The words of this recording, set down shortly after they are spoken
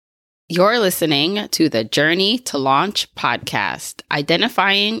You're listening to the Journey to Launch podcast,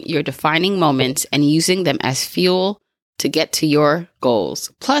 identifying your defining moments and using them as fuel to get to your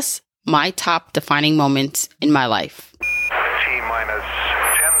goals, plus my top defining moments in my life. T-minus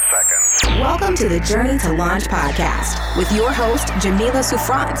 10 seconds. Welcome to the Journey to Launch podcast with your host, Jamila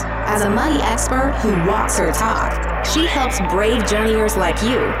Souffrant. As a money expert who walks her talk, she helps brave journeyers like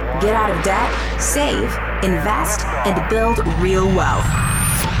you get out of debt, save, invest, and build real wealth.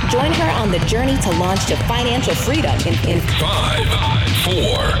 Join her on the journey to launch to financial freedom in 5, 4,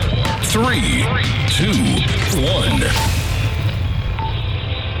 3, 2, 1.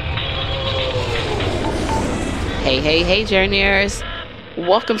 Hey, journeyers.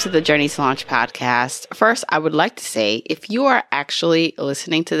 Welcome to the Journey to Launch podcast. First, I would like to say, if you are actually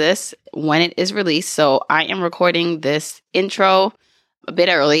listening to this when it is released, so I am recording this intro a bit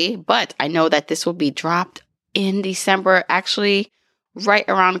early, but I know that this will be dropped in December, actually right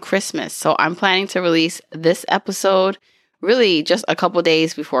around Christmas. So I'm planning to release this episode really just a couple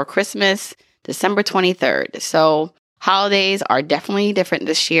days before Christmas, December 23rd. So holidays are definitely different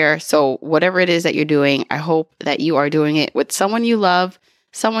this year. So whatever it is that you're doing, I hope that you are doing it with someone you love,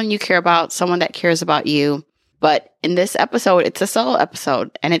 someone you care about, someone that cares about you. But in this episode, it's a solo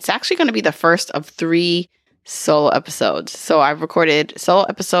episode, and it's actually going to be the first of 3 solo episodes. So I've recorded solo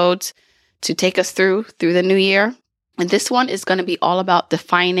episodes to take us through the new year. And this one is going to be all about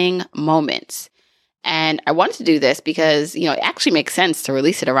defining moments. And I wanted to do this because, it actually makes sense to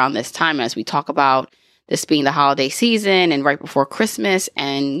release it around this time as we talk about this being the holiday season and right before Christmas.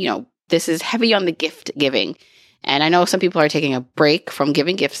 And, this is heavy on the gift giving. And I know some people are taking a break from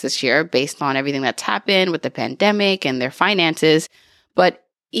giving gifts this year based on everything that's happened with the pandemic and their finances. But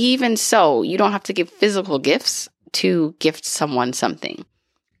even so, you don't have to give physical gifts to gift someone something.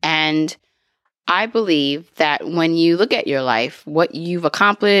 And I believe that when you look at your life, what you've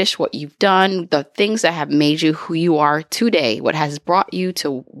accomplished, what you've done, the things that have made you who you are today, what has brought you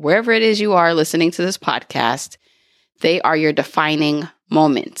to wherever it is you are listening to this podcast, they are your defining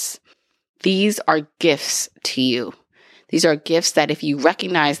moments. These are gifts to you. These are gifts that if you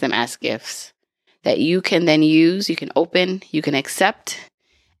recognize them as gifts, that you can then use, you can open, you can accept,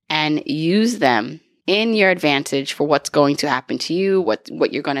 and use them in your advantage for what's going to happen to you,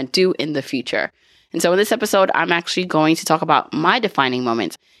 what you're going to do in the future. And so in this episode, I'm actually going to talk about my defining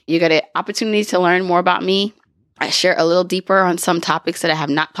moments. You get an opportunity to learn more about me. I share a little deeper on some topics that I have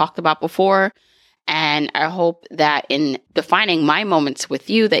not talked about before. And I hope that in defining my moments with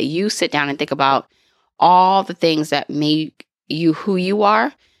you, that you sit down and think about all the things that make you who you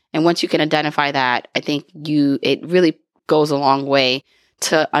are. And once you can identify that, I think it really goes a long way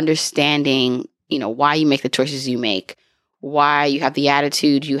to understanding why you make the choices you make, why you have the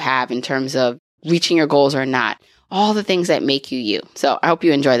attitude you have in terms of reaching your goals or not, all the things that make you you. So I hope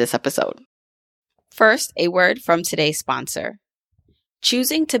you enjoy this episode. First, a word from today's sponsor.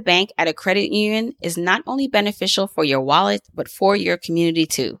 Choosing to bank at a credit union is not only beneficial for your wallet, but for your community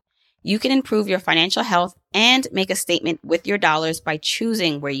too. You can improve your financial health and make a statement with your dollars by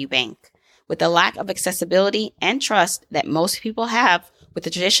choosing where you bank. With the lack of accessibility and trust that most people have with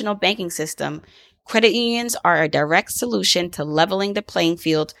the traditional banking system, credit unions are a direct solution to leveling the playing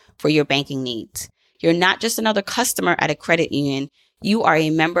field for your banking needs. You're not just another customer at a credit union, you are a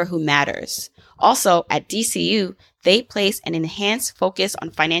member who matters. Also, at DCU, they place an enhanced focus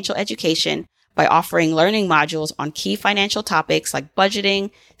on financial education by offering learning modules on key financial topics like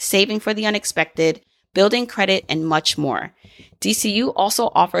budgeting, saving for the unexpected, building credit, and much more. DCU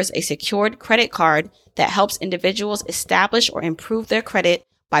also offers a secured credit card that helps individuals establish or improve their credit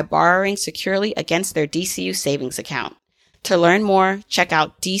by borrowing securely against their DCU savings account. To learn more, check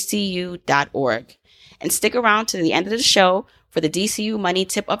out dcu.org. And stick around to the end of the show for the DCU Money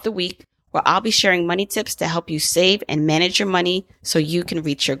Tip of the Week, where I'll be sharing money tips to help you save and manage your money so you can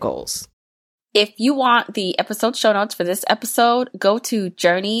reach your goals. If you want the episode show notes for this episode, go to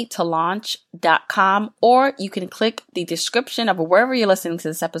journeytolaunch.com, or you can click the description of wherever you're listening to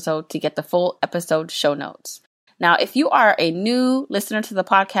this episode to get the full episode show notes. Now, if you are a new listener to the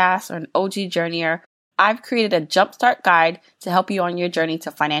podcast or an OG journeyer, I've created a jumpstart guide to help you on your journey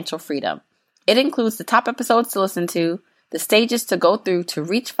to financial freedom. It includes the top episodes to listen to, the stages to go through to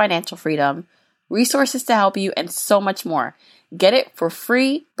reach financial freedom, resources to help you, and so much more. Get it for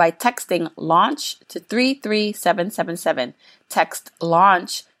free by texting LAUNCH to 33777. Text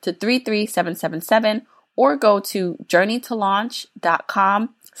LAUNCH to 33777 or go to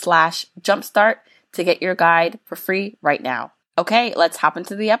journeytolaunch.com/jumpstart to get your guide for free right now. Okay, let's hop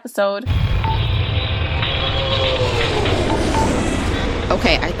into the episode.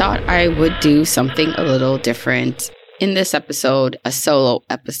 Okay, I thought I would do something a little different in this episode, a solo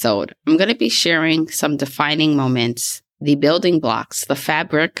episode, I'm going to be sharing some defining moments, the building blocks, the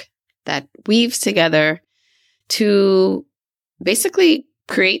fabric that weaves together to basically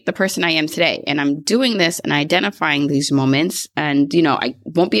create the person I am today. And I'm doing this and identifying these moments. And, I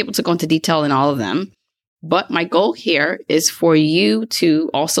won't be able to go into detail in all of them. But my goal here is for you to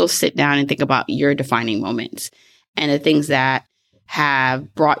also sit down and think about your defining moments and the things that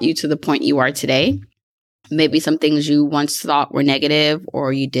have brought you to the point you are today. Maybe some things you once thought were negative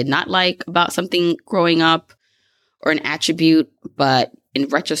or you did not like about something growing up or an attribute, but in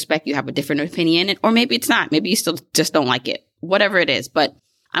retrospect, you have a different opinion. Or maybe it's not. Maybe you still just don't like it, whatever it is. But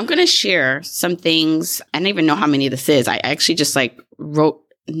I'm going to share some things. I don't even know how many this is. I actually just wrote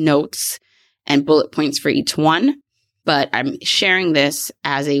notes and bullet points for each one. But I'm sharing this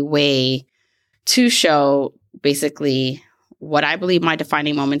as a way to show basically what I believe my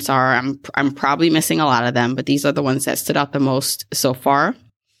defining moments are. I'm probably missing a lot of them, but these are the ones that stood out the most so far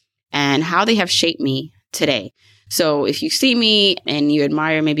and how they have shaped me today. So if you see me and you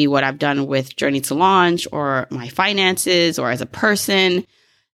admire maybe what I've done with Journey to Launch or my finances or as a person,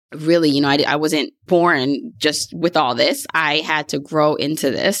 really, I wasn't born just with all this. I had to grow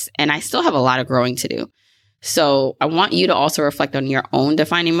into this and I still have a lot of growing to do. So I want you to also reflect on your own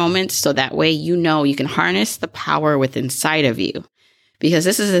defining moments so that way you can harness the power within inside of you. Because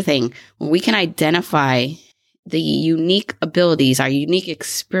this is the thing, when we can identify the unique abilities, our unique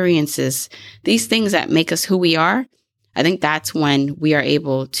experiences, these things that make us who we are, I think that's when we are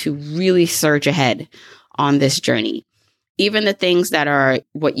able to really surge ahead on this journey. Even the things that are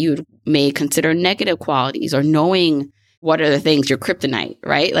what you may consider negative qualities or knowing what are the things, your kryptonite,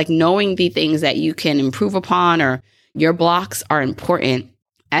 right? Like knowing the things that you can improve upon or your blocks are important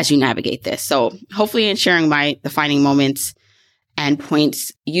as you navigate this. So hopefully in sharing my defining moments and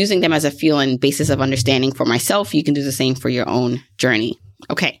points, using them as a feel and basis of understanding for myself, you can do the same for your own journey.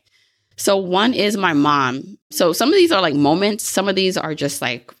 Okay. So one is my mom. So some of these are like moments. Some of these are just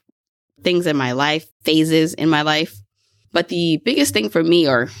like things in my life, phases in my life. But the biggest thing for me,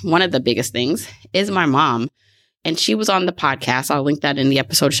 or one of the biggest things, is my mom. And she was on the podcast. I'll link that in the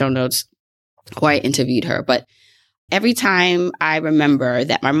episode show notes where I interviewed her. But every time I remember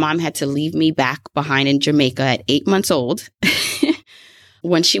that my mom had to leave me back behind in Jamaica at 8 months old,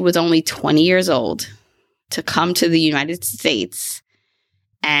 when she was only 20 years old, to come to the United States,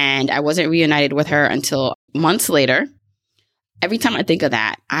 and I wasn't reunited with her until months later. Every time I think of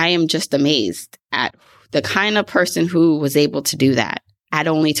that, I am just amazed at the kind of person who was able to do that at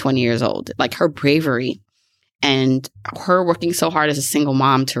only 20 years old, like her bravery and her working so hard as a single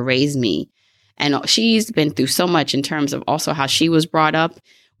mom to raise me. And she's been through so much in terms of also how she was brought up,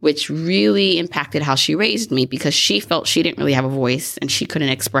 which really impacted how she raised me because she felt she didn't really have a voice and she couldn't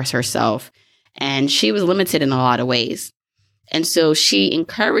express herself. And she was limited in a lot of ways. And so she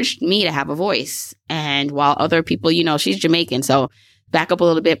encouraged me to have a voice. And while other people, she's Jamaican. So back up a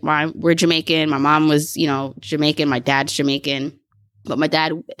little bit, we're Jamaican. My mom was, Jamaican. My dad's Jamaican. But my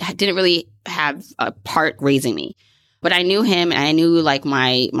dad didn't really have a part raising me. But I knew him and I knew like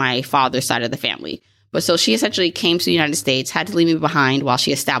my father's side of the family. But so she essentially came to the United States, had to leave me behind while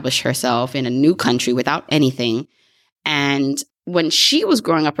she established herself in a new country without anything. And when she was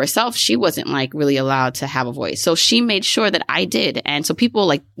growing up herself, she wasn't like really allowed to have a voice. So she made sure that I did. And so people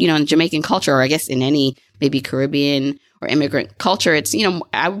like, in Jamaican culture, or I guess in any maybe Caribbean or immigrant culture, it's,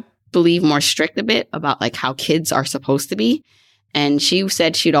 I believe more strict a bit about like how kids are supposed to be. And she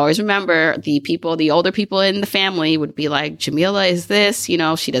said she'd always remember the older people in the family would be like, Jamila is this, she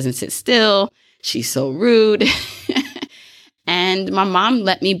doesn't sit still. She's so rude. And my mom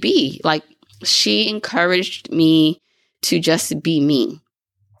let me be. Like, she encouraged me to just be me.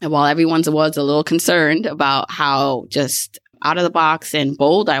 And while everyone was a little concerned about how just out of the box and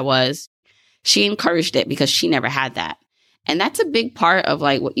bold I was, she encouraged it because she never had that. And that's a big part of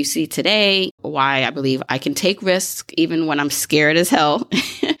like what you see today, why I believe I can take risk even when I'm scared as hell.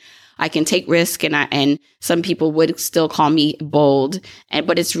 I can take risk and some people would still call me bold,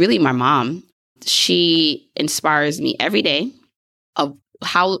 but it's really my mom. She inspires me every day of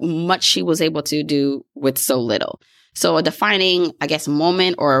how much she was able to do with so little. So a defining, I guess,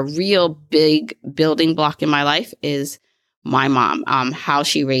 moment or a real big building block in my life is my mom, how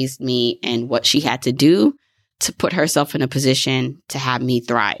she raised me and what she had to do to put herself in a position to have me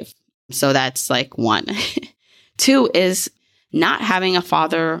thrive. So that's like one. Two is not having a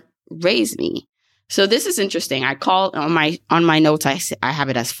father raise me. So this is interesting. I call on my notes, I have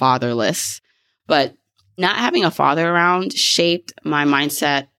it as fatherless, but not having a father around shaped my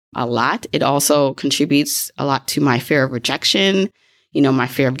mindset a lot. It also contributes a lot to my fear of rejection, my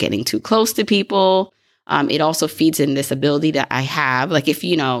fear of getting too close to people, It also feeds in this ability that I have. Like if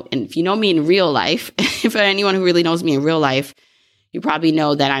you know me in real life, if anyone who really knows me in real life, you probably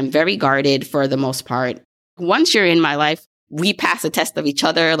know that I'm very guarded for the most part. Once you're in my life, we pass a test of each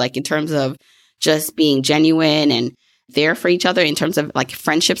other, like in terms of just being genuine and there for each other in terms of like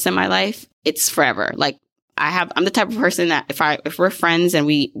friendships in my life. It's forever. Like I'm the type of person that if we're friends and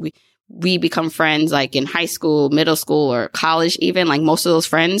we become friends like in high school, middle school, or college, even like most of those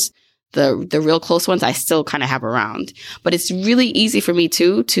friends, the real close ones I still kind of have around. But it's really easy for me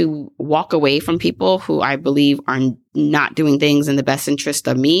too to walk away from people who I believe are not doing things in the best interest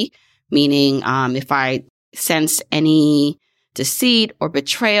of me. Meaning, if I sense any deceit or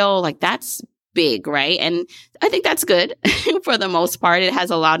betrayal, like that's big, right? And I think that's good for the most part. It has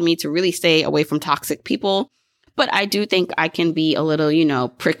allowed me to really stay away from toxic people. But I do think I can be a little,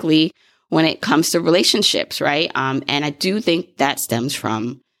 prickly when it comes to relationships, right? And I do think that stems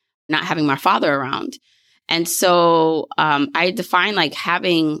from not having my father around. And so I define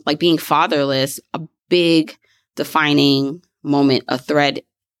being fatherless, a big defining moment, a thread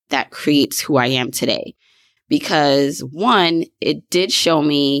that creates who I am today. Because one, it did show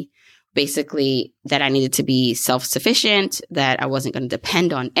me basically that I needed to be self-sufficient, that I wasn't going to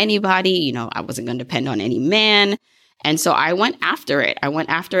depend on anybody. I wasn't going to depend on any man. And so I went after it.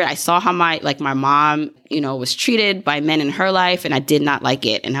 I saw how my mom, was treated by men in her life, and I did not like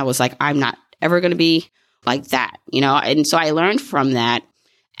it. And I was like, I'm not ever going to be like that, And so I learned from that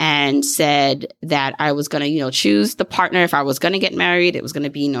and said that I was going to, choose the partner. If I was going to get married, it was going to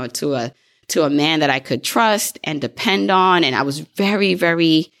be, to a man that I could trust and depend on. And I was very,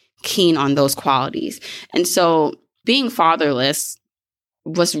 very keen on those qualities. And so being fatherless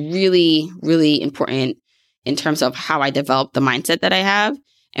was really, really important in terms of how I developed the mindset that I have.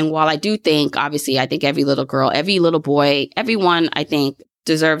 And while I do think, obviously, I think every little girl, every little boy, everyone, I think,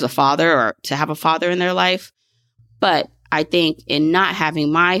 deserves a father or to have a father in their life. But I think in not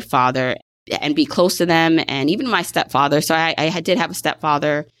having my father and be close to them, and even my stepfather, so I did have a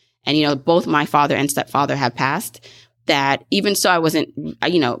stepfather, and, both my father and stepfather have passed, that even so I wasn't,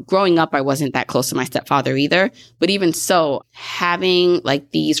 growing up, I wasn't that close to my stepfather either. But even so, having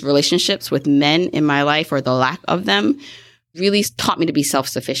like these relationships with men in my life, or the lack of them, really taught me to be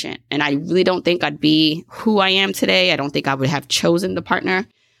self-sufficient. And I really don't think I'd be who I am today. I don't think I would have chosen the partner,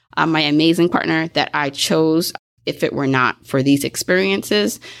 my amazing partner that I chose, if it were not for these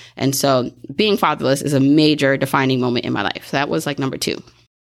experiences. And so being fatherless is a major defining moment in my life. So that was like number 2.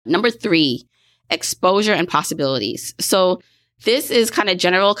 Number 3, exposure and possibilities. So this is kind of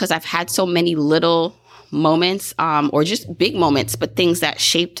general because I've had so many little moments, or just big moments, but things that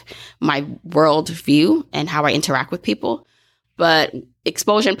shaped my worldview and how I interact with people. But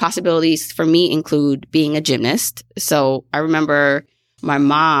exposure and possibilities for me include being a gymnast. So I remember my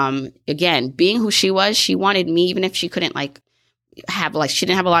mom, again, being who she was, she wanted me, even if she couldn't she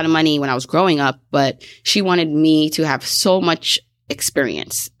didn't have a lot of money when I was growing up, but she wanted me to have so much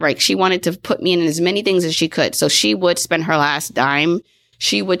experience, right? She wanted to put me in as many things as she could. So she would spend her last dime.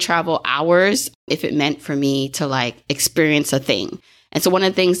 She would travel hours if it meant for me to experience a thing. And so one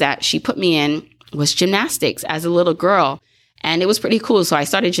of the things that she put me in was gymnastics as a little girl. And it was pretty cool. So I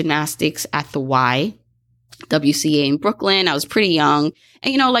started gymnastics at the YWCA in Brooklyn. I was pretty young.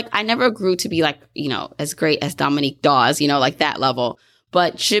 And, I never grew to be as great as Dominique Dawes, that level.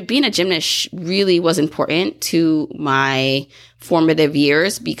 But being a gymnast really was important to my formative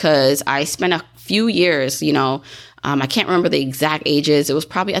years because I spent a few years, I can't remember the exact ages. It was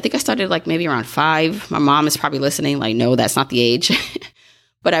probably, I think I started maybe around 5. My mom is probably listening, no, that's not the age.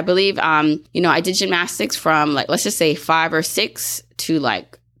 But I believe, I did gymnastics from let's just say 5 or 6 to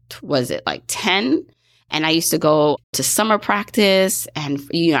 10. And I used to go to summer practice and,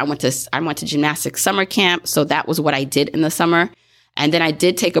 I went to gymnastics summer camp. So that was what I did in the summer. And then I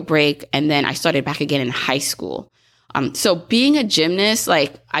did take a break and then I started back again in high school. So being a gymnast, I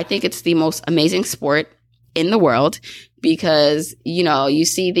think it's the most amazing sport in the world because, you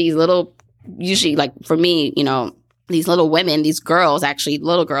see these little, usually for me, these little women, these girls, actually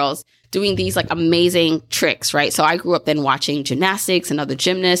little girls doing these amazing tricks, right? So I grew up then watching gymnastics and other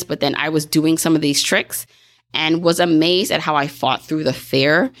gymnasts, but then I was doing some of these tricks and was amazed at how I fought through the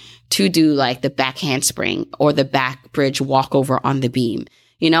fear to do the back handspring or the back bridge walkover on the beam,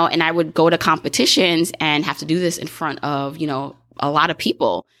 and I would go to competitions and have to do this in front of, a lot of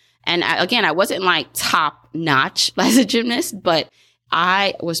people. And I wasn't top notch as a gymnast, but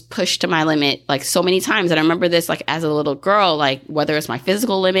I was pushed to my limit so many times. And I remember this as a little girl, whether it's my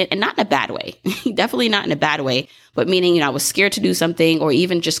physical limit and not in a bad way, definitely not in a bad way, but meaning, I was scared to do something or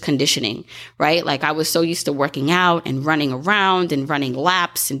even just conditioning, right? I was so used to working out and running around and running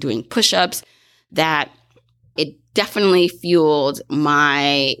laps and doing push-ups that definitely fueled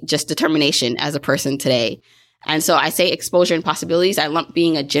my just determination as a person today. And so I say exposure and possibilities. I lump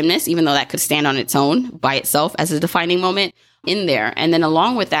being a gymnast, even though that could stand on its own by itself as a defining moment, in there. And then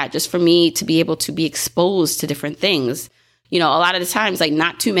along with that, just for me to be able to be exposed to different things. You know, a lot of the times, like,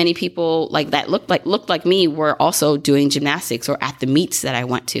 not too many people like that looked like me were also doing gymnastics or at the meets that I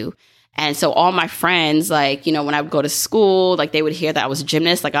went to. And so all my friends, like, you know, when I would go to school, like, they would hear that I was a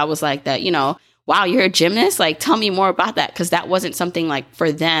gymnast. Like, I was like that, you know, wow, you're a gymnast? Like, tell me more about that. Because that wasn't something like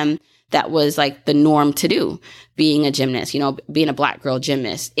for them that was like the norm to do, being a gymnast, you know, being a Black girl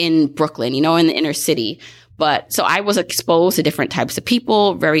gymnast in Brooklyn, you know, in the inner city. But so I was exposed to different types of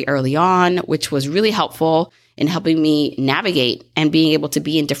people very early on, which was really helpful in helping me navigate and being able to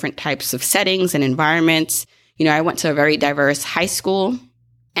be in different types of settings and environments. You know, I went to a very diverse high school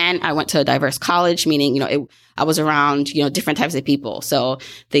and I went to a diverse college, meaning, you know, I was around, you know, different types of people. So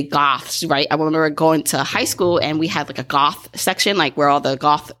the goths, right? I remember going to high school and we had like a goth section, like where all the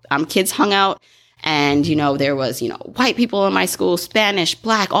goth kids hung out. And, you know, there was, you know, white people in my school, Spanish,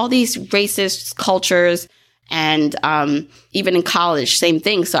 Black, all these racist cultures. And even in college, same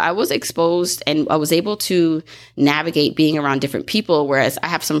thing. So I was exposed and I was able to navigate being around different people. Whereas I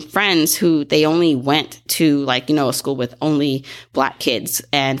have some friends who they only went to, like, you know, a school with only Black kids.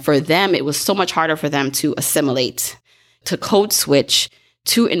 And for them, it was so much harder for them to assimilate, to code switch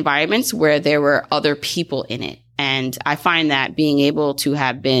to environments where there were other people in it. And I find that being able to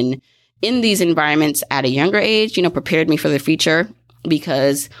have been in these environments at a younger age, you know, prepared me for the future,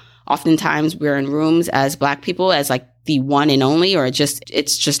 because oftentimes we're in rooms as Black people as like the one and only, or it's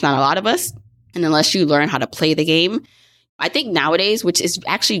just not a lot of us. And unless you learn how to play the game, I think nowadays, which is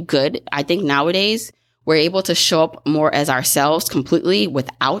actually good, I think nowadays we're able to show up more as ourselves completely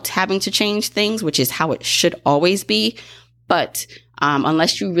without having to change things, which is how it should always be. But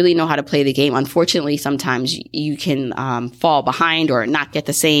unless you really know how to play the game, unfortunately, sometimes you can fall behind or not get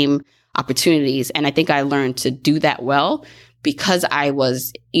the same opportunities. And I think I learned to do that well, because I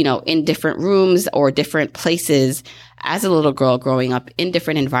was, you know, in different rooms or different places as a little girl growing up in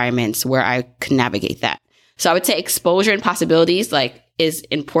different environments where I could navigate that. So I would say exposure and possibilities, like, is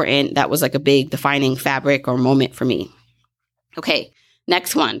important. That was like a big defining fabric or moment for me. Okay,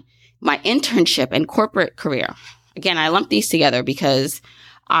 next one, my internship and corporate career. Again, I lumped these together because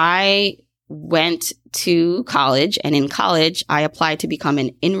I went to college, and in college, I applied to become an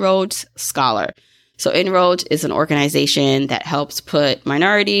Inroads Scholar. So Inroads is an organization that helps put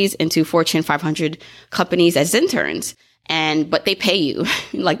minorities into Fortune 500 companies as interns. But they pay you,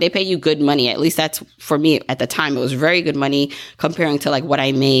 like, they pay you good money. At least that's, for me at the time, it was very good money comparing to like what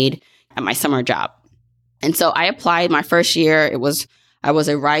I made at my summer job. And so I applied my first year. I was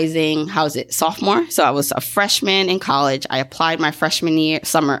a rising, sophomore. So I was a freshman in college. I applied my freshman year,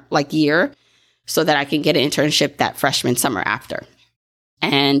 so that I can get an internship that freshman summer after.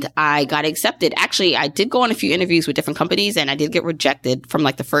 And I got accepted. Actually, I did go on a few interviews with different companies, and I did get rejected from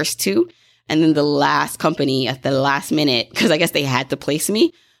like the first two. And then the last company at the last minute, because I guess they had to place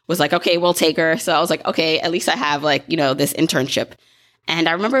me, was like, okay, we'll take her. So I was like, okay, at least I have, like, you know, this internship. And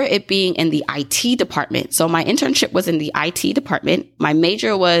I remember it being in the IT department. So my internship was in the IT department. My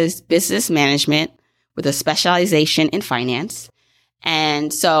major was business management with a specialization in finance.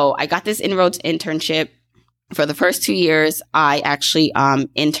 And so I got this Inroads internship. For the first 2 years, I actually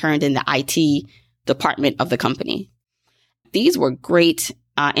interned in the IT department of the company. These were great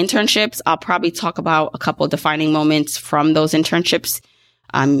internships. I'll probably talk about a couple of defining moments from those internships.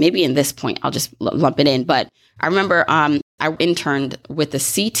 Maybe in this point, I'll just lump it in. But I remember I interned with the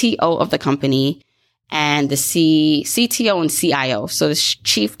CTO of the company and the CTO and CIO. So the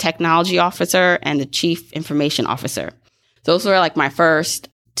Chief Technology Officer and the Chief Information Officer. Those were like my first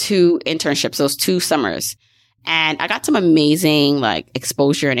two internships, those 2 summers. And I got some amazing like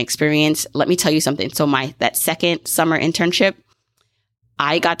exposure and experience. Let me tell you something. So that second summer internship,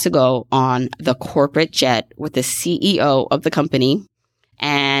 I got to go on the corporate jet with the CEO of the company.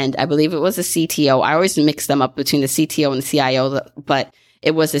 And I believe it was the CTO. I always mix them up between the CTO and the CIO, but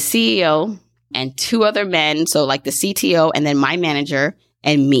it was the CEO and 2 other men. So like the CTO and then my manager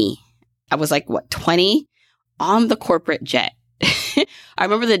and me. I was like, 20 on the corporate jet. I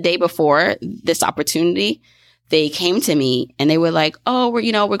remember the day before this opportunity, they came to me and they were like, oh,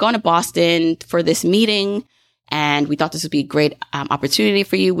 we're going to Boston for this meeting. And we thought this would be a great opportunity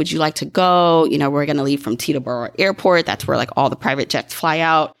for you. Would you like to go? You know, we're going to leave from Teterboro Airport. That's where like all the private jets fly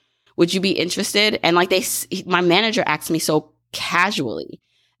out. Would you be interested? And like my manager asked me so casually.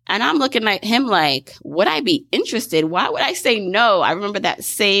 And I'm looking at him like, would I be interested? Why would I say no? I remember that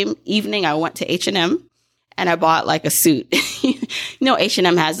same evening I went to H&M and I bought like a suit. You know,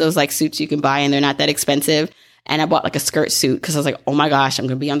 H&M has those like suits you can buy and they're not that expensive. And I bought like a skirt suit because I was like, oh my gosh, I'm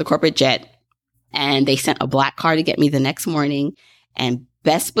going to be on the corporate jet. And they sent a black car to get me the next morning. And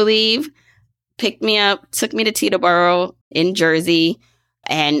best believe, picked me up, took me to Teterboro in Jersey.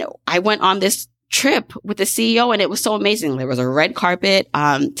 And I went on this trip with the CEO, and it was so amazing. There was a red carpet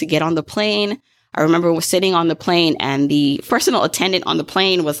to get on the plane. I remember sitting on the plane, and the personal attendant on the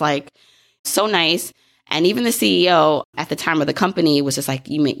plane was like so nice. And even the CEO at the time of the company was just like,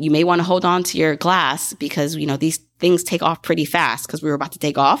 you may want to hold on to your glass because, you know, these things take off pretty fast, because we were about to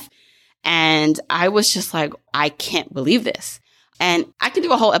take off. And I was just like, I can't believe this. And I could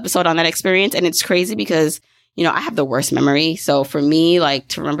do a whole episode on that experience. And it's crazy because, you know, I have the worst memory. So for me, like,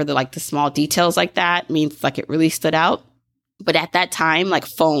 to remember the small details like that means like it really stood out. But at that time, like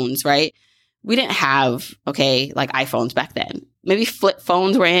phones, right? We didn't have, like iPhones back then. Maybe flip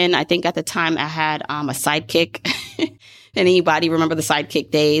phones were in. I think at the time I had a Sidekick. Anybody remember the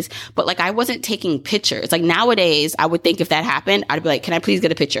Sidekick days? But like, I wasn't taking pictures. Like nowadays, I would think if that happened, I'd be like, can I please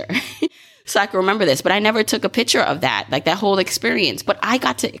get a picture? So I can remember this. But I never took a picture of that, like that whole experience. But I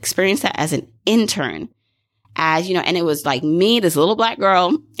got to experience that as an intern, as, you know, and it was like me, this little black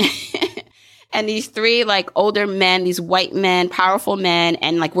girl, and these three like older men, these white men, powerful men.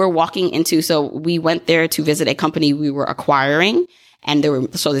 And like we're walking into, so we went there to visit a company we were acquiring. And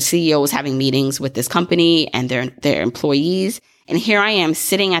so the CEO was having meetings with this company and their employees. And here I am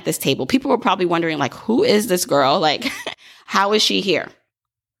sitting at this table. People were probably wondering like, who is this girl? Like, how is she here?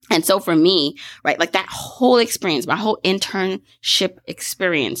 And so for me, right, like that whole experience, my whole internship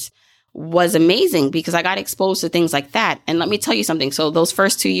experience was amazing because I got exposed to things like that. And let me tell you something. So those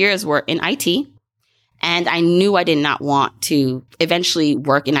first 2 years were in IT. And I knew I did not want to eventually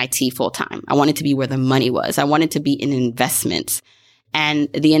work in IT full time. I wanted to be where the money was. I wanted to be in investments.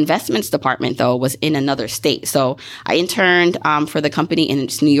 And the investments department, though, was in another state. So I interned for the company in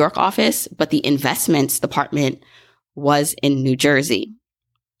its New York office, but the investments department was in New Jersey.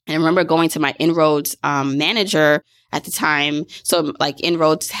 And I remember going to my Inroads manager at the time. So like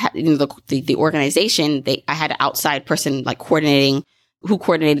Inroads, the organization, I had an outside person like who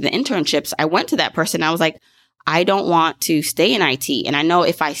coordinated the internships. I went to that person. I was like, I don't want to stay in IT. And I know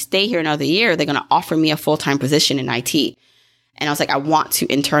if I stay here another year, they're going to offer me a full-time position in IT. And I was like, I want to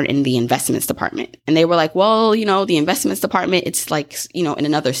intern in the investments department. And they were like, well, you know, the investments department, it's like, you know, in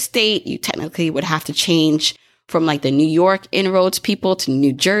another state, you technically would have to change from like the New York Inroads people to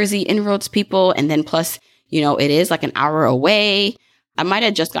New Jersey Inroads people. And then plus, you know, it is like an hour away. I might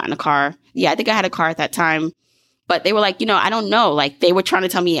have just gotten a car. Yeah, I think I had a car at that time. But they were like, you know, I don't know. Like they were trying to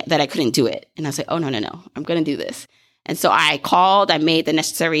tell me that I couldn't do it. And I was like, oh, no, I'm going to do this. And so I called, I made the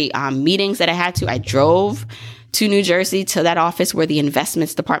necessary meetings that I had to. I drove to New Jersey to that office where the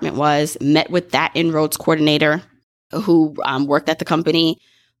investments department was, met with that Inroads coordinator who worked at the company,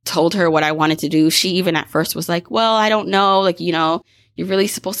 told her what I wanted to do. She even at first was like, well, I don't know. Like, you know, you're really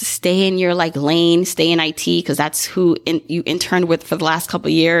supposed to stay in your like lane, stay in IT because that's who you interned with for the last couple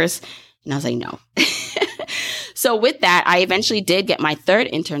of years. And I was like, no. So with that, I eventually did get my third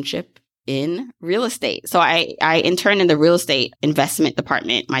internship in real estate. So I interned in the real estate investment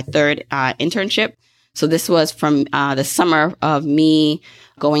department, my third internship. So this was from the summer of me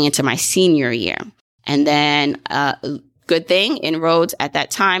going into my senior year. And then good thing, Inroads at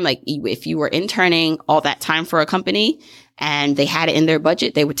that time, like if you were interning all that time for a company and they had it in their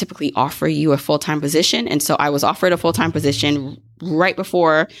budget, they would typically offer you a full-time position. And so I was offered a full-time position right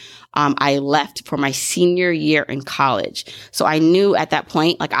before I left for my senior year in college. So I knew at that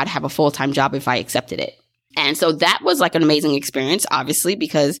point, like I'd have a full-time job if I accepted it. And so that was like an amazing experience, obviously,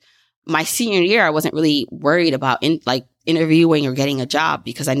 because my senior year, I wasn't really worried about interviewing or getting a job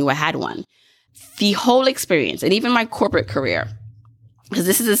because I knew I had one. The whole experience and even my corporate career, because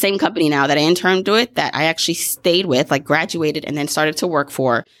this is the same company now that I interned with that I actually stayed with, like graduated and then started to work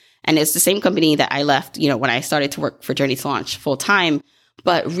for. And it's the same company that I left, you know, when I started to work for Journey to Launch full time.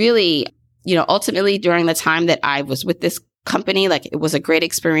 But really, you know, ultimately during the time that I was with this company, like it was a great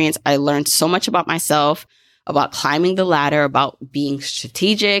experience. I learned so much about myself, about climbing the ladder, about being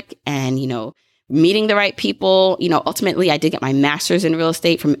strategic and, you know, meeting the right people. You know, ultimately I did get my master's in real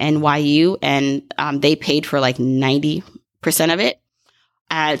estate from NYU and they paid for like 90% of it.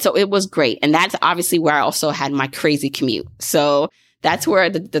 So it was great. And that's obviously where I also had my crazy commute. So that's where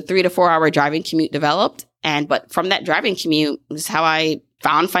the 3 to 4 hour driving commute developed. But from that driving commute is how I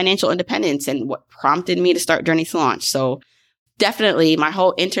found financial independence and what prompted me to start Journey to Launch. So definitely my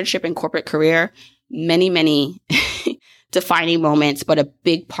whole internship and corporate career, many defining moments, but a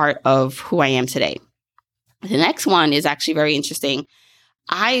big part of who I am today. The next one is actually very interesting.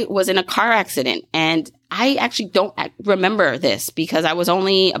 I was in a car accident and I actually don't remember this because I was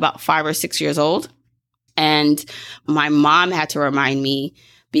only about 5 or 6 years old. And my mom had to remind me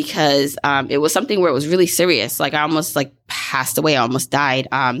because it was something where it was really serious. Like I almost like passed away. I almost died.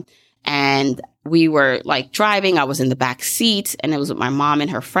 And we were like driving. I was in the back seat and it was with my mom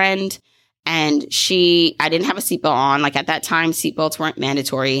and her friend. And I didn't have a seatbelt on. Like at that time, seatbelts weren't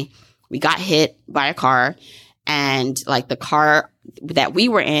mandatory. We got hit by a car and like the car that we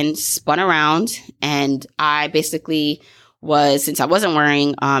were in spun around. And I basically since I wasn't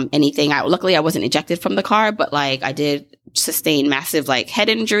wearing anything, luckily I wasn't ejected from the car, but like I did sustain massive like head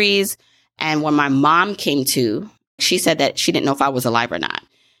injuries. And when my mom came to, she said that she didn't know if I was alive or not.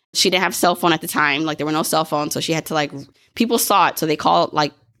 She didn't have cell phone at the time. Like there were no cell phones. So she had to like, people saw it. So they called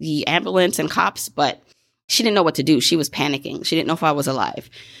like the ambulance and cops, but she didn't know what to do. She was panicking. She didn't know if I was alive.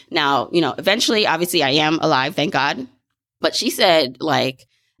 Now, eventually, obviously I am alive, thank God. But she said like,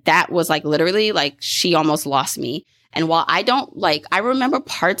 that was like literally like she almost lost me. And while I don't like, I remember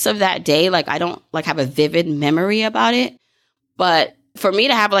parts of that day, like I don't like have a vivid memory about it. But for me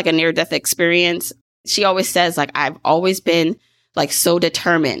to have like a near death experience, she always says like, I've always been like so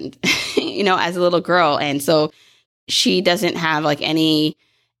determined, as a little girl. And so she doesn't have like any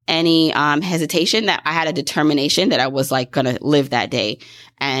hesitation that I had a determination that I was like going to live that day.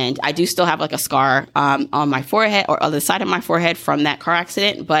 And I do still have like a scar on my forehead or on the side of my forehead from that car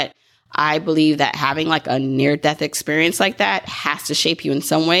accident. But I believe that having like a near death experience like that has to shape you in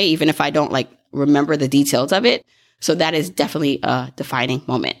some way, even if I don't like remember the details of it. So that is definitely a defining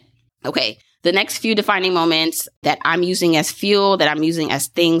moment. Okay. The next few defining moments that I'm using as fuel, that I'm using as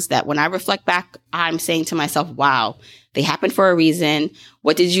things that when I reflect back, I'm saying to myself, wow, they happened for a reason.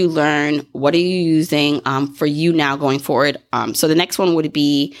 What did you learn? What are you using for you now going forward? So the next one would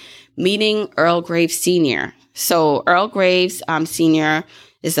be meeting Earl Graves Sr. So Earl Graves Sr.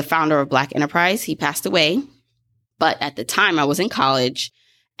 is the founder of Black Enterprise. He passed away. But at the time I was in college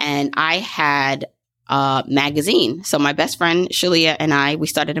and I had a magazine. So my best friend Shalia and we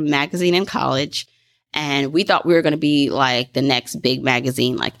started a magazine in college and we thought we were going to be like the next big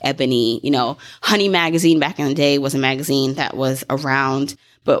magazine, like Ebony, Honey Magazine back in the day was a magazine that was around,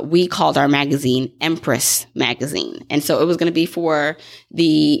 but we called our magazine Empress Magazine. And so it was going to be for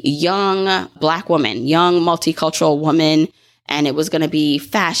the young Black woman, young multicultural woman. And it was going to be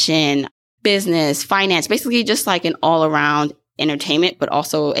fashion, business, finance, basically just like an all around entertainment, but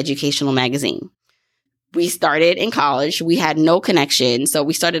also educational magazine. We started in college. We had no connection. So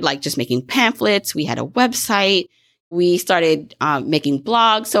we started like just making pamphlets. We had a website. We started making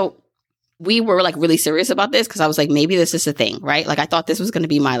blogs. So we were like really serious about this because I was like, maybe this is a thing, right? Like I thought this was going to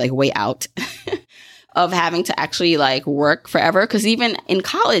be my like way out of having to actually like work forever. Because even in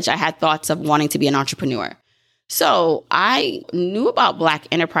college, I had thoughts of wanting to be an entrepreneur. So I knew about Black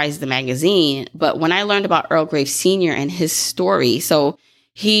Enterprise, the magazine, but when I learned about Earl Graves Sr. and his story, so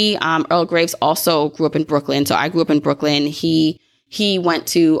Earl Graves also grew up in Brooklyn. So I grew up in Brooklyn. He went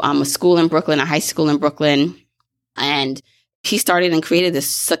to a school in Brooklyn, a high school in Brooklyn, and he started and created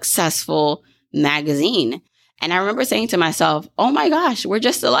this successful magazine. And I remember saying to myself, oh my gosh, we're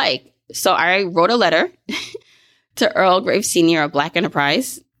just alike. So I wrote a letter to Earl Graves Sr. of Black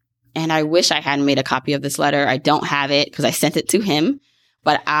Enterprise. And I wish I hadn't made a copy of this letter. I don't have it because I sent it to him.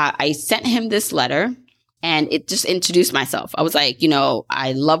 But I sent him this letter and it just introduced myself. I was like,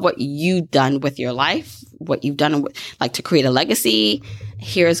 I love what you've done with your life, what you've done like to create a legacy.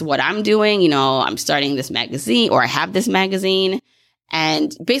 Here's what I'm doing. I'm starting this magazine or I have this magazine.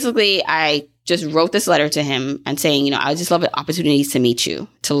 And basically, I just wrote this letter to him and saying, I just love the opportunities to meet you,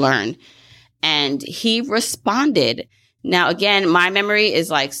 to learn. And he responded. Now, again, my memory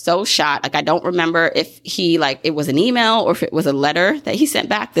is like so shot. Like I don't remember if it was an email or if it was a letter that he sent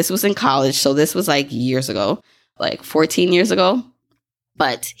back. This was in college. So this was like years ago, like 14 years ago.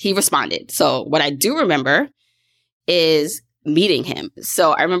 But he responded. So what I do remember is meeting him.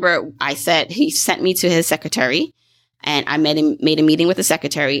 So I remember he sent me to his secretary and I made a meeting with the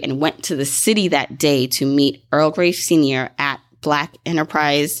secretary and went to the city that day to meet Earl Graves Sr. at Black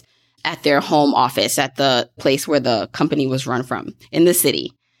Enterprise at their home office, at the place where the company was run from in the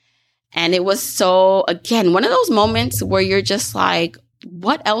city. And it was so, again, one of those moments where you're just like,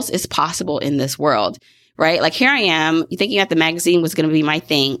 what else is possible in this world, right? Like here I am thinking that the magazine was going to be my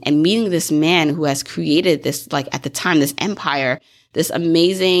thing and meeting this man who has created this, like at the time, this empire, this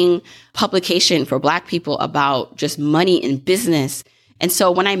amazing publication for Black people about just money and business. And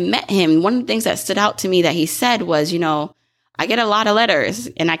so when I met him, one of the things that stood out to me that he said was, I get a lot of letters,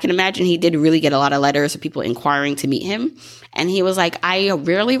 and I can imagine he did really get a lot of letters of people inquiring to meet him. And he was like, I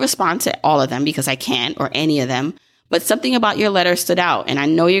rarely respond to all of them because I can't, or any of them, but something about your letter stood out. And I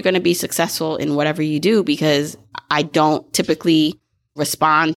know you're going to be successful in whatever you do because I don't typically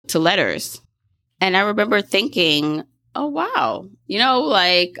respond to letters. And I remember thinking, oh, wow,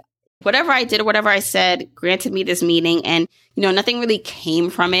 like whatever I did or whatever I said granted me this meeting. And, nothing really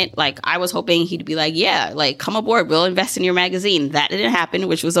came from it. Like I was hoping he'd be like, yeah, like come aboard. We'll invest in your magazine. That didn't happen,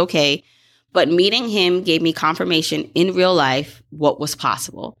 which was okay. But meeting him gave me confirmation in real life what was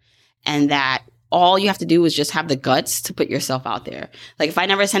possible. And that all you have to do is just have the guts to put yourself out there. Like if I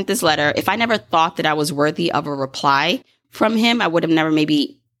never sent this letter, if I never thought that I was worthy of a reply from him, I would have never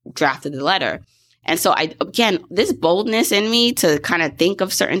maybe drafted the letter. And so again, this boldness in me to kind of think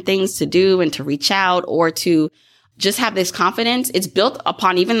of certain things to do and to reach out or to just have this confidence, it's built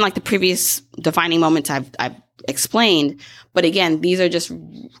upon even like the previous defining moments I've explained. But again, these are just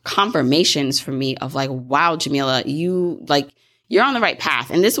confirmations for me of like, wow, Jamila, you're on the right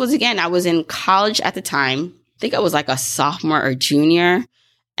path. And this was, again, I was in college at the time. I think I was like a sophomore or junior.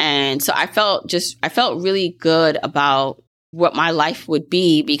 And so I felt really good about what my life would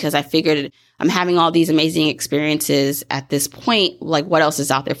be because I figured I'm having all these amazing experiences at this point. Like what else is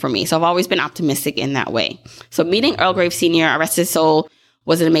out there for me? So I've always been optimistic in that way. So meeting Earl Graves Sr., Rest His Soul,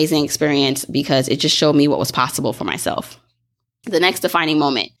 was an amazing experience because it just showed me what was possible for myself. The next defining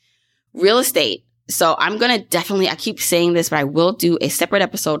moment, real estate. So I'm going to definitely, I keep saying this, but I will do a separate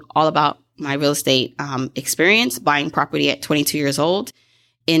episode all about my real estate experience, buying property at 22 years old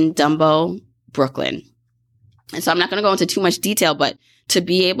in Dumbo, Brooklyn. And so I'm not going to go into too much detail, but to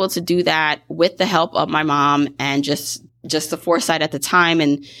be able to do that with the help of my mom and just the foresight at the time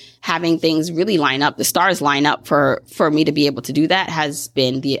and having things really line up, the stars line up for me to be able to do that has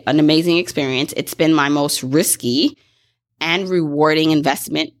been an amazing experience. It's been my most risky and rewarding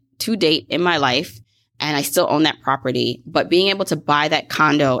investment to date in my life. And I still own that property, but being able to buy that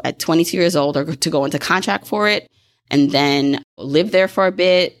condo at 22 years old or to go into contract for it and then live there for a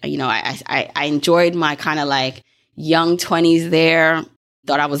bit. I enjoyed my kind of like young 20s there,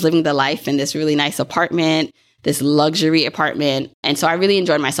 thought I was living the life in this really nice apartment, this luxury apartment. And so I really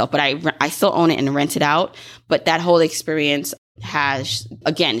enjoyed myself, but I still own it and rent it out. But that whole experience has,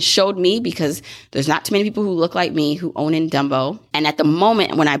 again, showed me because there's not too many people who look like me who own in Dumbo. And at the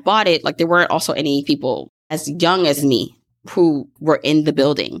moment when I bought it, like there weren't also any people as young as me who were in the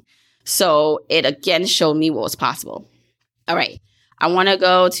building. So it again showed me what was possible. All right. I want to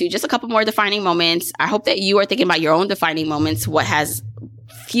go to just a couple more defining moments. I hope that you are thinking about your own defining moments, what has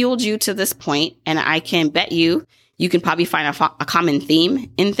fueled you to this point. And I can bet you can probably find a common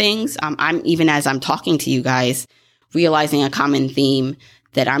theme in things. Even as I'm talking to you guys, realizing a common theme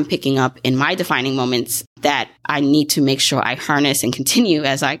that I'm picking up in my defining moments that I need to make sure I harness and continue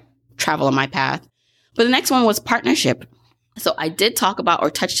as I travel on my path. But the next one was partnership. So I did talk about or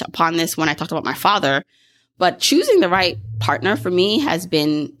touch upon this when I talked about my father, but choosing the right partner for me has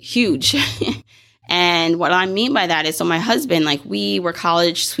been huge. And what I mean by that is, so my husband, like we were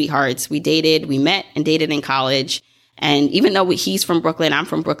college sweethearts. We met and dated in college. And even though he's from Brooklyn, I'm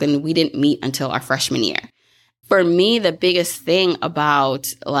from Brooklyn, we didn't meet until our freshman year. For me, the biggest thing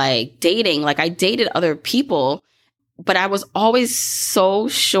about like dating, like I dated other people, but I was always so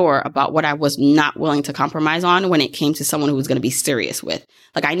sure about what I was not willing to compromise on when it came to someone who was going to be serious with.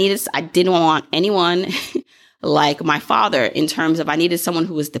 Like I didn't want anyone like my father in terms of I needed someone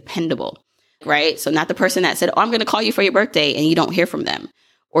who was dependable, right? So not the person that said, oh, I'm going to call you for your birthday and you don't hear from them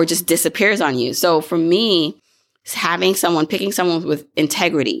or just disappears on you. So for me, picking someone with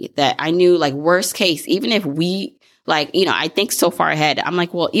integrity that I knew like worst case, even if we I think so far ahead, I'm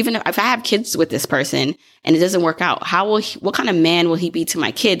like, well, even if I have kids with this person and it doesn't work out, what kind of man will he be to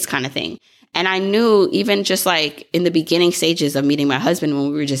my kids kind of thing? And I knew even just like in the beginning stages of meeting my husband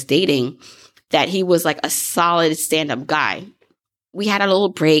when we were just dating, that he was like a solid stand-up guy. We had our little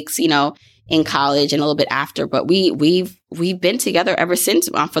breaks, in college and a little bit after, but we've been together ever since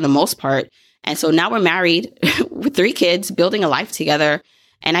for the most part. And so now we're married with 3 kids, building a life together.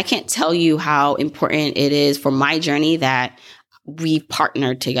 And I can't tell you how important it is for my journey that we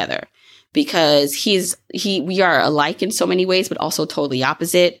partnered together because we are alike in so many ways, but also totally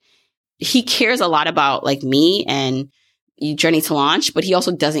opposite. He cares a lot about like me and Journey to Launch, but he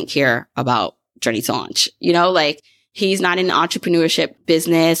also doesn't care about Journey to Launch. Like he's not in the entrepreneurship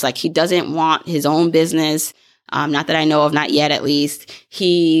business. Like he doesn't want his own business. Not that I know of, not yet at least.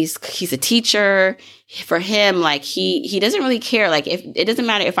 He's a teacher. For him, like he doesn't really care. Like if it doesn't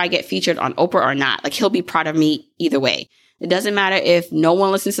matter if I get featured on Oprah or not, like he'll be proud of me either way. It doesn't matter if no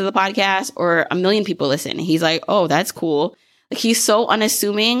one listens to the podcast or 1 million people listen. He's like, oh, that's cool. Like he's so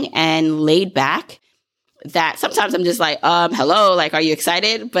unassuming and laid back that sometimes I'm just like, hello, like, are you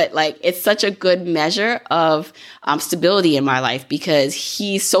excited? But like, it's such a good measure of stability in my life because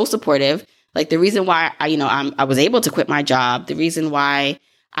he's so supportive. Like the reason why I was able to quit my job, the reason why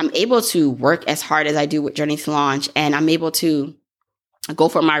I'm able to work as hard as I do with Journey to Launch, and I'm able to go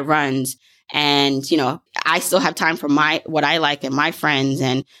for my runs. And, I still have time for what I like and my friends.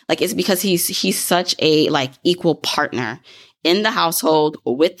 And like, it's because he's such a like equal partner in the household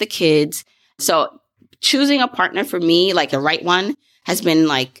with the kids. So choosing a partner for me, like the right one, has been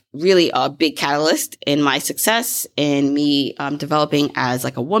like really a big catalyst in my success, in me developing as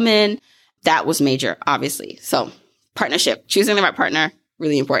like a woman. That was major, obviously. So partnership, choosing the right partner,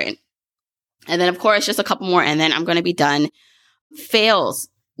 really important. And then of course, just a couple more, and then I'm going to be done. Fails.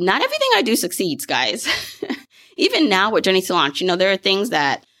 Not everything I do succeeds, guys. Even now with Journey to Launch, there are things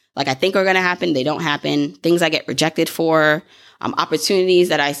that like I think are going to happen. They don't happen. Things I get rejected for, opportunities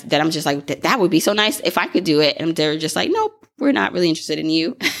that I'm just like, that would be so nice if I could do it. And they're just like, nope, we're not really interested in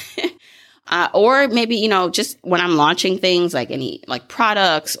you. Or maybe, just when I'm launching things like any like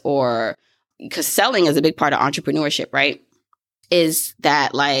products, or because selling is a big part of entrepreneurship, right? Is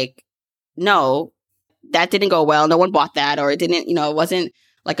that like, no, that didn't go well. No one bought that, or it didn't, it wasn't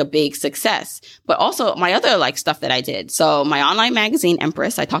like a big success. But also my other like stuff that I did. So my online magazine,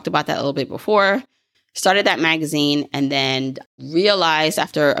 Empress, I talked about that a little bit before, started that magazine, and then realized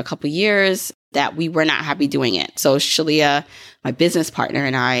after a couple years that we were not happy doing it. So Shalia, my business partner,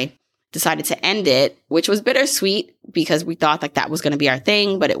 and I decided to end it, which was bittersweet because we thought like that was going to be our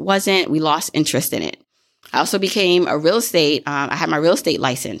thing, but it wasn't. We lost interest in it. I also became a real estate. I had my real estate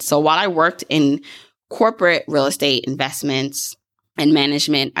license. So while I worked in corporate real estate investments and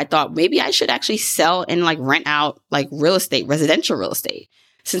management, I thought maybe I should actually sell and like rent out like real estate, residential real estate,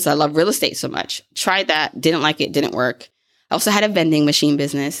 since I love real estate so much. Tried that, didn't like it, didn't work. I also had a vending machine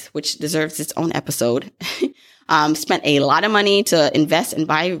business, which deserves its own episode. Spent a lot of money to invest and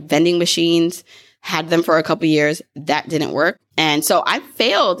buy vending machines, had them for a couple years. That didn't work. And so I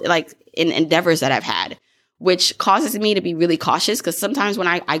failed like in endeavors that I've had, which causes me to be really cautious, because sometimes when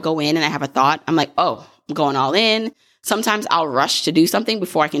I go in and I have a thought, I'm like, oh, I'm going all in. Sometimes I'll rush to do something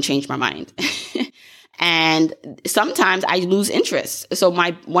before I can change my mind. And sometimes I lose interest. So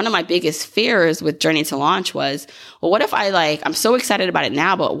one of my biggest fears with Journey to Launch was, well, what if I'm so excited about it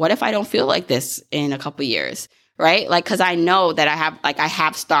now, but what if I don't feel like this in a couple years, right? Like, cause I know that I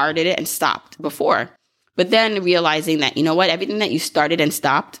have started it and stopped before, but then realizing that, everything that you started and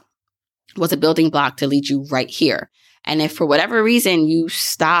stopped was a building block to lead you right here. And if for whatever reason you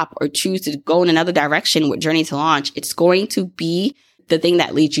stop or choose to go in another direction with Journey to Launch, it's going to be the thing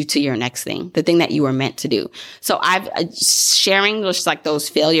that leads you to your next thing, the thing that you were meant to do. So I've sharing just like those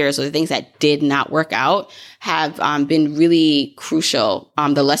failures or the things that did not work out have been really crucial.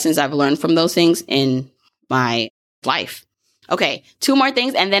 The lessons I've learned from those things in my life. Okay, 2 more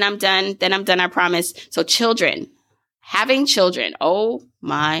things and then I'm done. I promise. So having children. Oh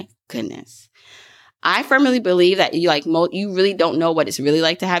my goodness. I firmly believe that you really don't know what it's really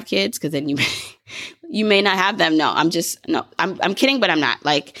like to have kids, because then you may not have them. I'm kidding, but I'm not.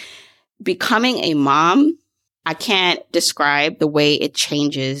 Like, becoming a mom, I can't describe the way it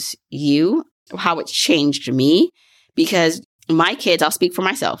changes you, how it's changed me, because my kids, I'll speak for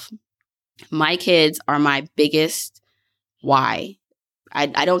myself. My kids are my biggest why.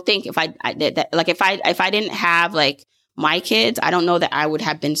 I don't think if I didn't have like my kids, I don't know that I would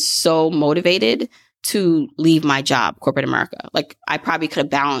have been so motivated to leave my job, corporate America. Like, I probably could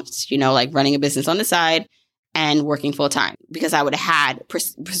have balanced, like running a business on the side and working full time, because I would have had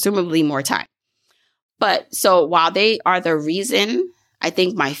presumably more time. But so while they are the reason, I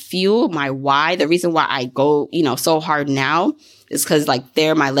think my fuel, my why, the reason why I go, so hard now is because like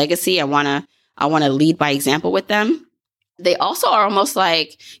they're my legacy. I want to lead by example with them. They also are almost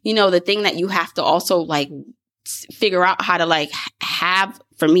like, the thing that you have to also like figure out how to like have,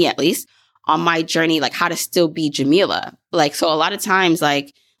 for me at least, on my journey, like how to still be Jamila. Like, so a lot of times,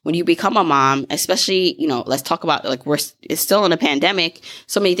 like when you become a mom, especially, let's talk about like it's still in a pandemic.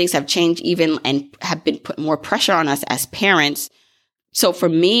 So many things have changed even and have been put more pressure on us as parents. So for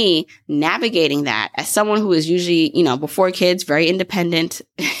me, navigating that as someone who is usually, before kids, very independent,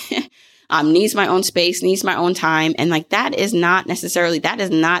 needs my own space, needs my own time. And like, that is not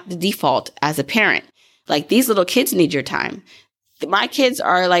the default as a parent. Like, these little kids need your time. My kids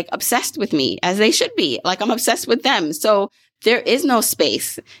are like obsessed with me, as they should be. Like, I'm obsessed with them. So there is no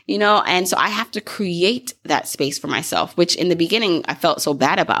space, and so I have to create that space for myself, which in the beginning I felt so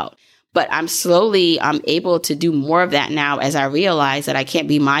bad about. But I'm able to do more of that now, as I realize that I can't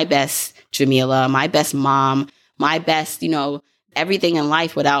be my best Jamila, my best mom, my best, everything in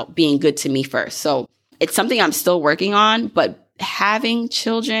life without being good to me first. So it's something I'm still working on, but having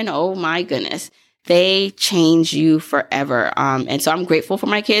children, oh my goodness, they change you forever. And so I'm grateful for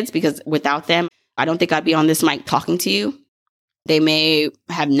my kids, because without them, I don't think I'd be on this mic talking to you. They may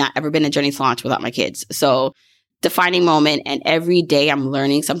have not ever been a Journey to Launch without my kids. So defining moment, and every day I'm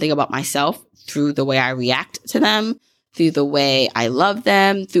learning something about myself through the way I react to them, through the way I love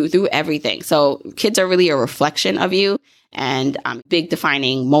them, through everything. So kids are really a reflection of you. And big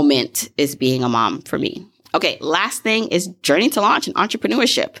defining moment is being a mom for me. Okay, last thing is Journey to Launch and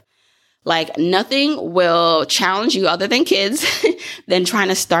entrepreneurship. Like nothing will challenge you other than kids than trying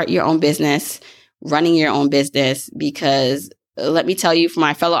to start your own business, running your own business. Because let me tell you, for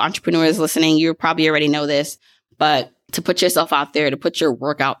my fellow entrepreneurs listening, you probably already know this, but to put yourself out there, to put your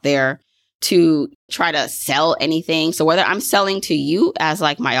work out there, to try to sell anything. So whether I'm selling to you as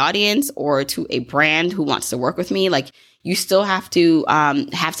like my audience or to a brand who wants to work with me, like you still have to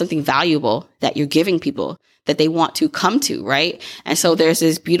have something valuable that you're giving people that they want to come to, right? And so there's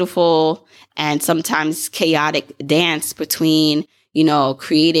this beautiful and sometimes chaotic dance between, you know,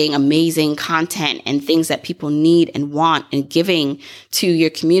 creating amazing content and things that people need and want and giving to your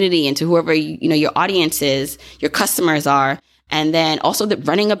community and to whoever, you know, your audience is, your customers are. And then also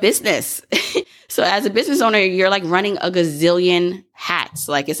running a business. So as a business owner, you're like running a gazillion hats.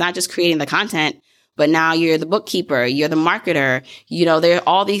 Like it's not just creating the content, but now you're the bookkeeper, you're the marketer, you know, there are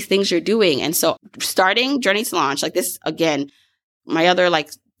all these things you're doing. And so starting Journey to Launch, like this, again, my other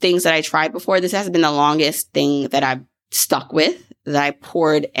like things that I tried before, this has been the longest thing that I've stuck with, that I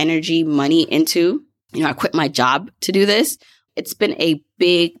poured energy, money into. You know, I quit my job to do this. It's been a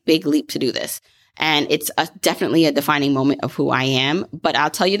big, big leap to do this. And it's definitely a defining moment of who I am. But I'll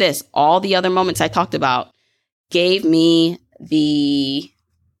tell you this, all the other moments I talked about gave me the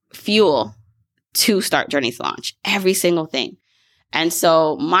fuel to start Journey to Launch, every single thing. And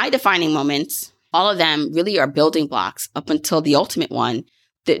so my defining moments, all of them really are building blocks up until the ultimate one.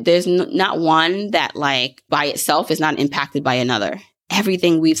 There's not one that like by itself is not impacted by another.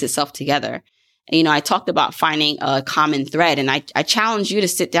 Everything weaves itself together. And, you know, I talked about finding a common thread, and I challenge you to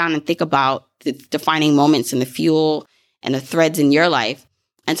sit down and think about the defining moments and the fuel and the threads in your life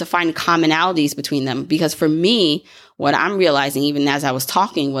and to find commonalities between them. Because for me, what I'm realizing, even as I was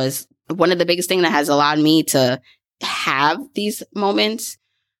talking, was one of the biggest things that has allowed me to have these moments,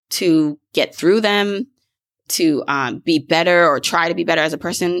 to get through them, to be better or try to be better as a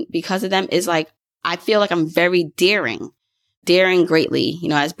person because of them, is like, I feel like I'm very daring greatly, you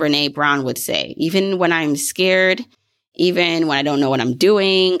know, as Brene Brown would say. Even when I'm scared, even when I don't know what I'm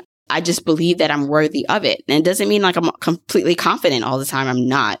doing, I just believe that I'm worthy of it. And it doesn't mean like I'm completely confident all the time. I'm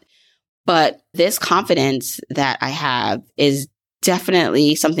not. But this confidence that I have is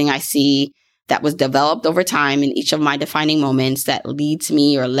definitely something I see that was developed over time in each of my defining moments that leads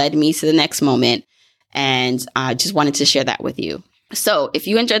me or led me to the next moment. And I just wanted to share that with you. So if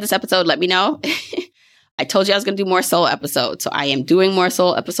you enjoyed this episode, let me know. I told you I was going to do more solo episodes. So I am doing more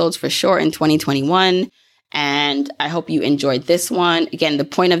solo episodes for sure in 2021. And I hope you enjoyed this one. Again, the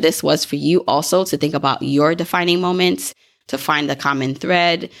point of this was for you also to think about your defining moments, to find the common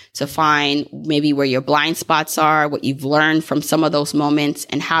thread, to find maybe where your blind spots are, what you've learned from some of those moments,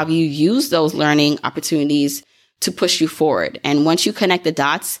 and how you use those learning opportunities to push you forward. And once you connect the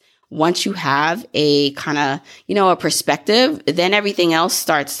dots, once you have a kind of, you know, a perspective, then everything else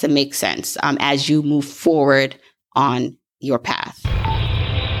starts to make sense as you move forward on your path.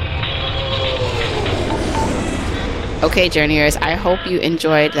 Okay, Journeyers, I hope you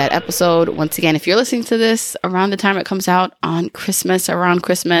enjoyed that episode. Once again, if you're listening to this around the time it comes out on Christmas, around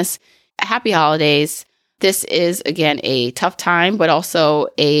Christmas, happy holidays. This is, again, a tough time, but also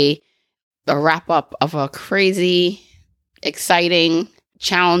a wrap up of a crazy, exciting,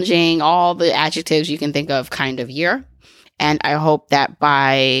 challenging, all the adjectives you can think of kind of year. And I hope that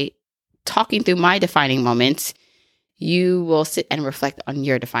by talking through my defining moments, you will sit and reflect on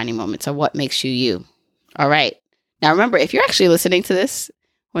your defining moments of what makes you you. All right. Now, remember, if you're actually listening to this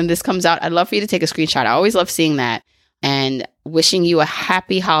when this comes out, I'd love for you to take a screenshot. I always love seeing that, and wishing you a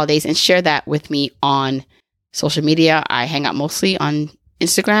happy holidays, and share that with me on social media. I hang out mostly on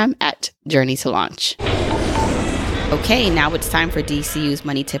Instagram at Journey to Launch. Okay, now it's time for DCU's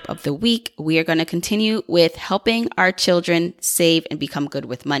Money Tip of the Week. We are going to continue with helping our children save and become good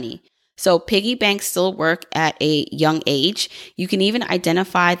with money. So piggy banks still work at a young age. You can even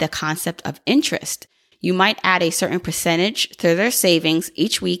identify the concept of interest. You might add a certain percentage to their savings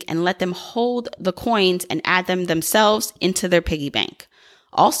each week and let them hold the coins and add them themselves into their piggy bank.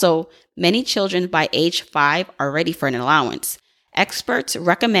 Also, many children by age 5 are ready for an allowance. Experts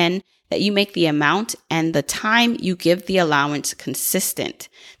recommend that you make the amount and the time you give the allowance consistent.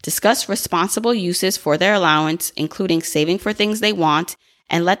 Discuss responsible uses for their allowance, including saving for things they want,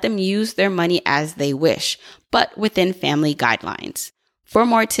 and let them use their money as they wish, but within family guidelines. For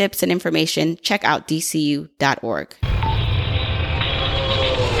more tips and information, check out dcu.org.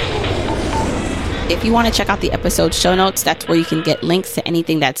 If you want to check out the episode show notes, that's where you can get links to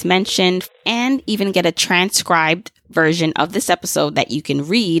anything that's mentioned and even get a transcribed version of this episode that you can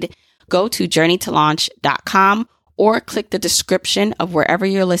read. Go to journeytolaunch.com or click the description of wherever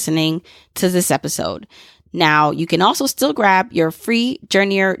you're listening to this episode. Now, you can also still grab your free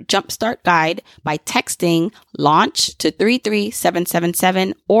Journeyer Jumpstart Guide by texting launch to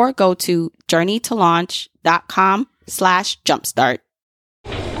 33777 or go to journeytolaunch.com/jumpstart.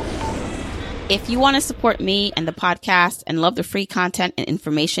 If you want to support me and the podcast and love the free content and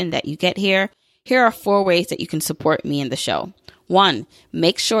information that you get here are 4 ways that you can support me and the show. 1,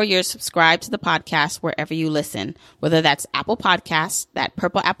 make sure you're subscribed to the podcast wherever you listen, whether that's Apple Podcasts, that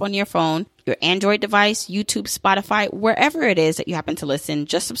purple app on your phone, your Android device, YouTube, Spotify, wherever it is that you happen to listen,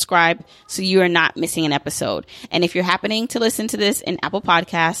 just subscribe so you are not missing an episode. And if you're happening to listen to this in Apple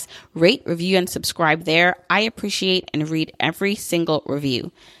Podcasts, rate, review, and subscribe there. I appreciate and read every single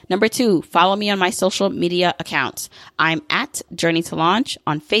review. Number 2, follow me on my social media accounts. I'm at Journey to Launch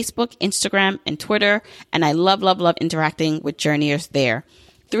on Facebook, Instagram, and Twitter, and I love interacting with journeyers there.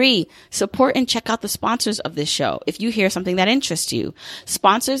 3, support and check out the sponsors of this show if you hear something that interests you.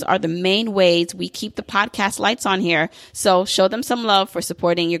 Sponsors are the main ways we keep the podcast lights on here, so show them some love for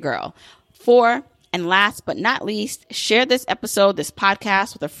supporting your girl. 4, and last but not least, share this episode, this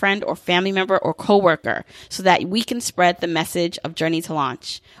podcast with a friend or family member or coworker so that we can spread the message of Journey to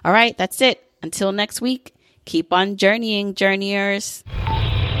Launch. All right, that's it. Until next week, keep on journeying, journeyers.